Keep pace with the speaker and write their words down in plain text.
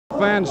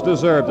fans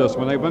deserve this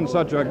one. They've been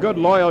such a good,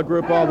 loyal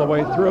group all the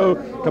way through,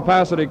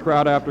 capacity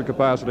crowd after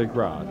capacity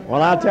crowd.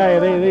 Well, I'll tell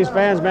you, these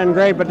fans have been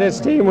great, but this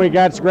team we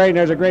got's great, and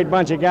there's a great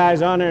bunch of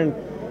guys on there,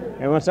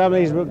 and when some of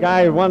these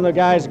guys, one of the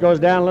guys goes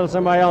down a little,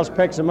 somebody else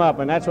picks them up,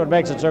 and that's what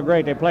makes it so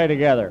great. They play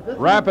together.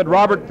 Rapid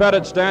Robert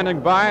Pettit standing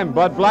by, and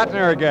Bud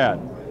Blattner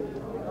again.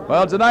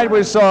 Well, tonight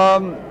we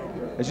saw,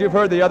 as you've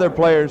heard the other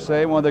players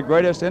say, one of the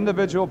greatest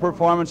individual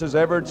performances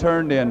ever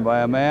turned in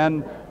by a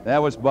man.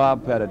 That was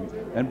Bob Pettit.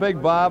 And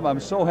Big Bob, I'm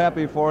so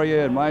happy for you,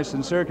 and my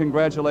sincere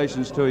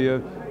congratulations to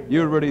you.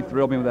 You really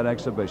thrilled me with that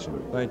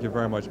exhibition. Thank you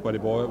very much, buddy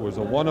boy. It was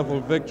a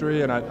wonderful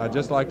victory, and I'd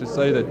just like to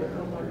say that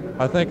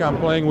I think I'm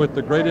playing with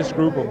the greatest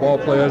group of ball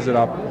players that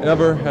I've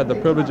ever had the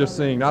privilege of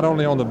seeing, not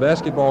only on the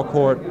basketball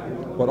court,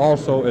 but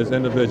also as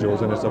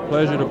individuals. And it's a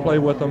pleasure to play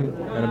with them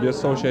and to be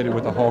associated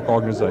with the Hawk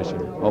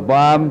organization. Well,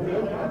 Bob,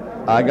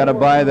 I got to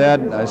buy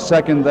that. I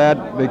second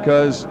that,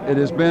 because it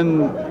has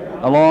been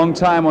a long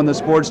time on the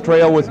sports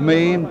trail with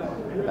me,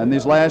 and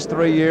these last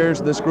 3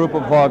 years, this group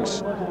of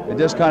Hawks, it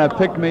just kind of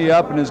picked me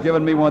up and has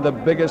given me one of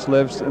the biggest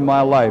lifts in my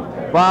life.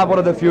 Bob, what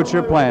are the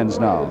future plans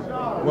now?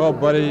 Well,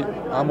 buddy,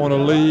 I'm going to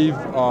leave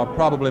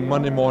probably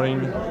Monday morning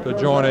to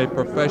join a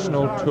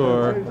professional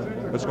tour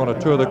that's going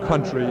to tour the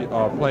country,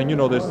 playing, you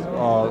know, this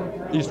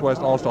East-West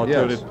All-Star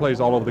tour that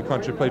plays all over the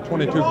country, play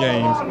 22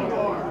 games.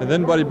 And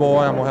then, buddy boy,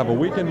 I'm going to have a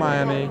week in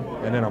Miami,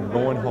 and then I'm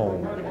going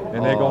home.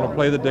 And they're going to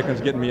play the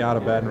Dickens, getting me out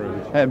of Baton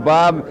Rouge. And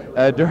Bob,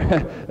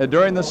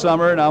 during the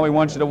summer, now we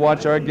want you to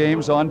watch our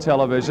games on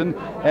television.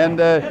 And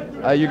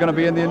you're going to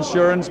be in the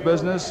insurance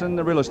business and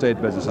the real estate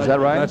business. Is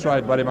that right? That's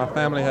right, buddy. My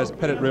family has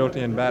Pettit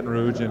Realty in Baton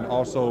Rouge, and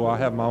also I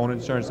have my own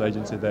insurance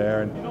agency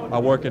there. And I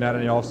work in that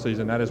in the off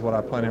season. That is what I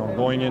plan on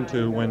going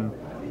into when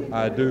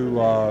I do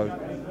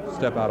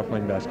step out of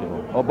playing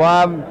basketball. Well,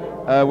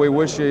 Bob, we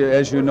wish you,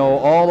 as you know,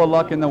 all the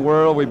luck in the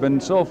world. We've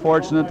been so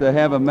fortunate to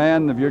have a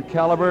man of your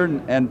caliber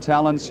and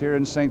talents here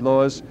in St.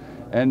 Louis.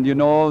 And you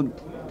know,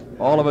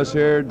 all of us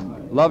here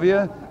love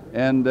you,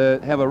 and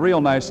have a real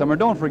nice summer.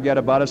 Don't forget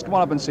about us. Come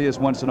on up and see us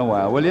once in a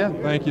while, will you?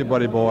 Thank you,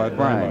 buddy boy.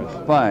 Fine,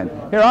 fine.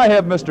 Here, I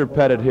have Mr.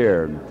 Pettit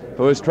here,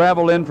 who has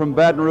traveled in from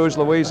Baton Rouge,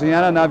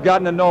 Louisiana, and I've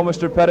gotten to know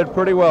Mr. Pettit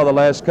pretty well the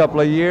last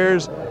couple of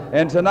years.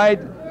 And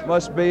tonight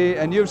must be,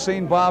 and you've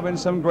seen Bob in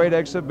some great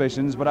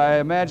exhibitions, but I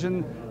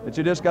imagine that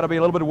you just got to be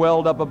a little bit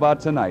welled up about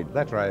tonight.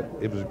 That's right.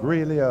 It was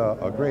really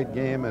a great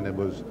game, and it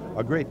was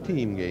a great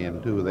team game,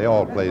 too. They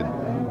all played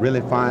really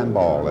fine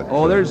ball.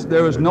 Oh,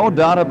 there was no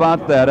doubt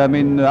about that. I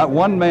mean,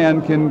 one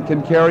man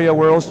can carry a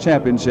World's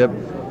Championship,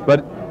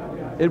 but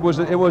it was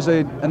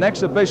an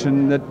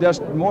exhibition that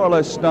just more or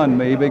less stunned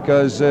me,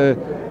 because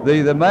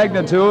the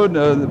magnitude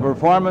of the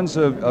performance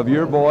of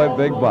your boy,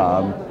 Big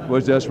Bob,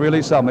 was just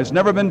really something. It's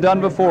never been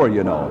done before,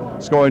 you know,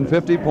 scoring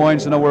 50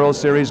 points in a World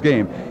Series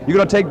game. You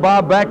going to take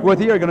Bob back with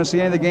you? Are you going to see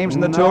any of the games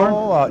in the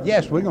tour?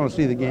 Yes, we're going to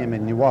see the game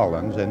in New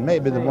Orleans and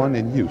maybe the one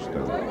in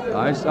Houston.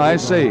 I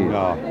see.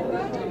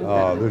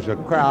 There's a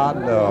crowd,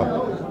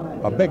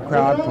 a big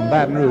crowd from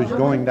Baton Rouge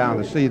going down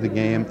to see the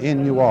game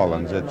in New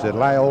Orleans. It's at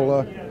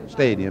Loyola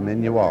Stadium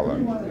in New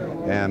Orleans,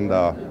 and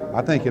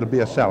I think it'll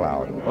be a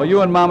sellout. Well,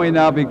 you and Mommy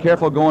now be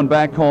careful going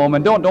back home,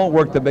 and don't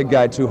work the big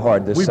guy too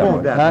hard this summer.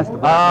 We won't, huh?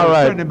 All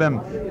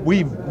right.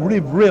 We've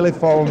really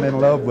fallen in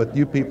love with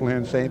you people here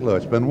in St. Louis.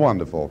 It's been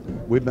wonderful.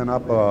 We've been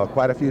up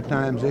quite a few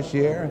times this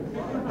year,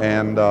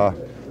 and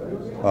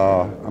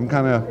I'm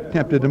kind of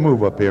tempted to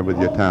move up here with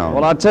your town.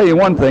 Well, I'll tell you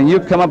one thing.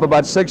 You've come up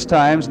about 6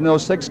 times. In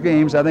those 6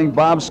 games, I think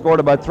Bob scored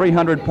about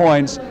 300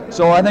 points.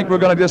 So I think we're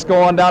going to just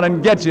go on down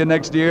and get you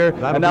next year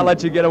and not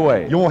let you get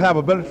away. You won't have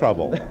a bit of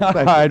trouble. All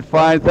right,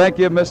 fine. Thank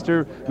you,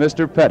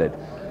 Mr. Pettit.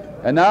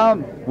 And now,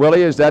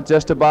 Willie, is that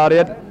just about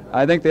it?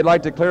 I think they'd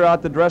like to clear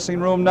out the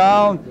dressing room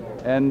now,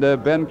 and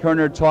Ben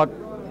Kerner talk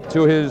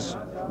to his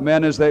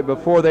men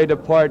before they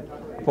depart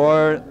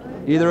for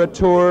either a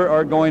tour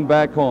or going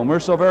back home. We're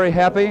so very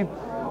happy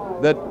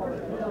that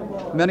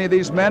many of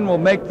these men will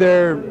make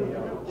their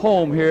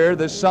home here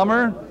this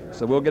summer,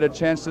 so we'll get a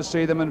chance to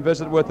see them and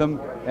visit with them,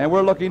 and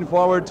we're looking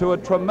forward to a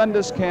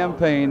tremendous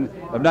campaign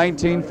of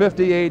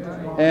 1958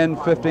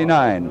 and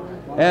 59.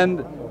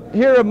 And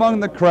here among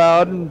the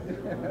crowd,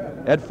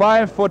 at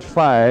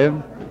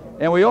 5'5",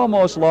 and we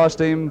almost lost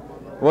him,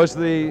 is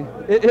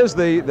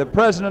the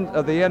president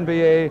of the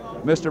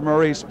NBA, Mr.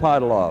 Maurice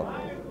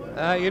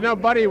Podoloff. You know,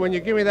 buddy, when you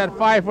give me that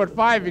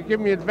 5'5", you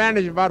give me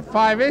advantage about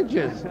 5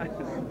 inches.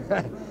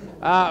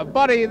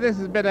 Buddy, this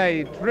has been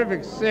a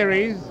terrific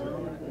series,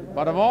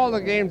 but of all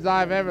the games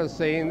I've ever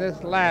seen,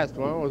 this last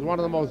one was one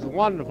of the most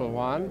wonderful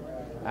ones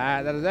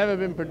that has ever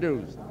been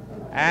produced.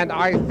 And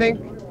I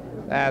think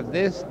that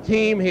this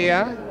team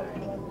here,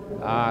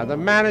 the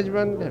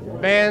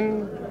management,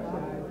 Ben,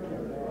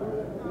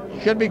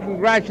 should be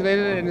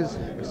congratulated in as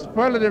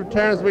superlative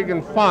terms we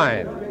can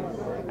find.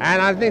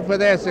 And I think for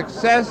their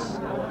success,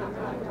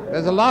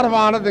 there's a lot of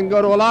honor that can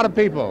go to a lot of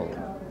people.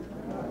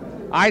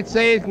 I'd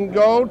say it can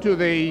go to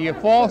the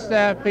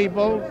Falstaff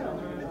people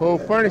who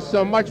furnished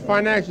so much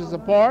financial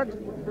support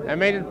and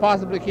made it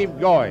possible to keep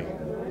going.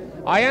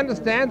 I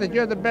understand that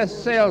you're the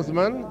best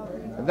salesman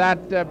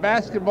that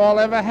basketball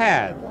ever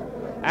had.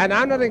 And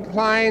I'm not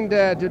inclined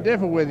to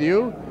differ with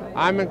you.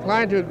 I'm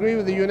inclined to agree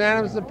with the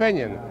unanimous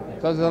opinion.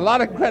 So there's a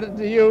lot of credit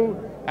to you,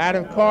 and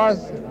of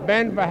course,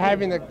 Ben for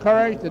having the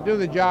courage to do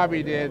the job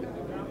he did.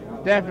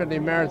 Definitely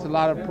merits a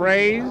lot of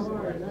praise.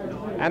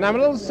 And I'm a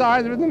little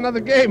sorry there was another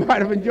game.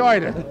 I'd have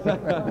enjoyed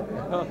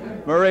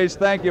it. Maurice,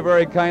 thank you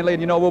very kindly.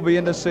 And you know, we'll be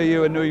in to see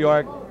you in New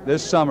York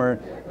this summer.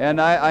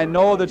 And I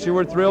know that you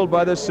were thrilled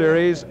by this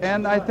series,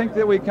 and I think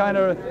that we kind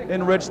of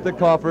enriched the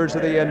coffers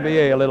of the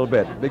NBA a little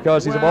bit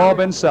because these have all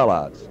been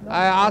sellouts.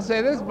 I'll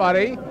say this,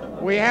 buddy.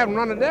 We haven't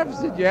run a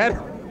deficit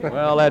yet.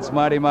 Well, that's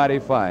mighty, mighty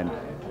fine.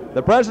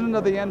 The president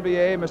of the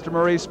NBA, Mr.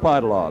 Maurice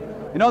Podolov.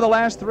 You know, the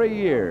last 3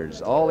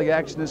 years, all the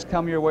action has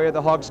come your way at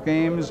the Hawks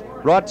games,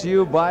 brought to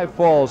you by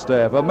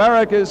Falstaff,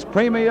 America's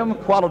premium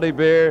quality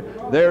beer.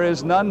 There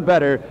is none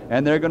better,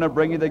 and they're going to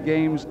bring you the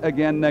games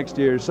again next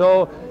year.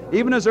 So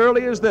even as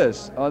early as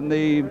this, on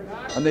the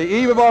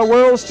eve of our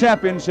World's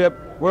Championship,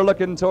 we're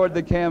looking toward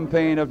the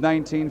campaign of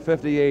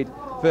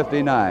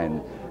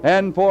 1958-59.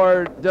 And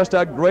for just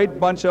a great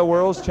bunch of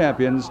World's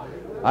champions,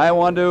 I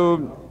want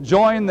to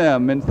join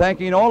them in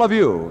thanking all of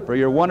you for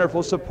your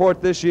wonderful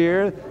support this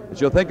year, that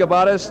you'll think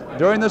about us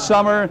during the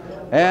summer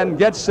and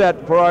get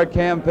set for our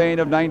campaign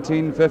of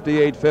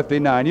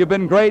 1958-59. You've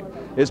been great.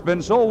 It's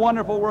been so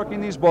wonderful working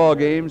these ball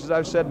games. As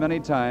I've said many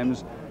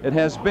times, it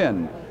has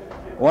been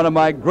one of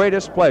my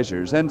greatest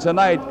pleasures. And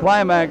tonight,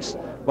 climax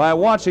by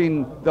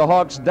watching the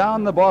Hawks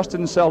down the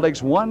Boston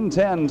Celtics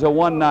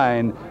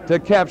 110-19 to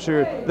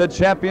capture the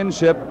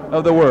championship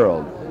of the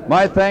world.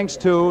 My thanks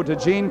to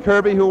Gene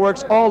Kirby, who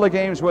works all the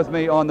games with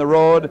me on the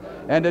road,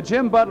 and to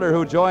Jim Butler,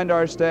 who joined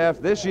our staff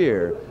this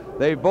year.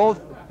 They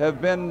both have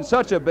been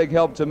such a big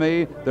help to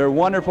me. They're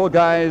wonderful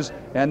guys,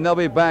 and they'll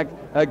be back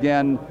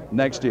again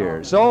next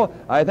year. So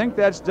I think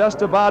that's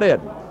just about it.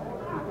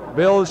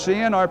 Bill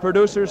Sheehan, our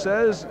producer,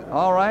 says,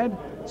 all right.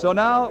 So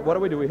now, what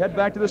do? We head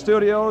back to the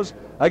studios.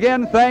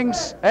 Again,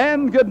 thanks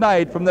and good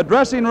night from the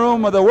dressing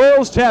room of the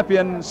world's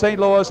champion St.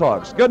 Louis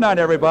Hawks. Good night,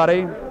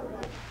 everybody.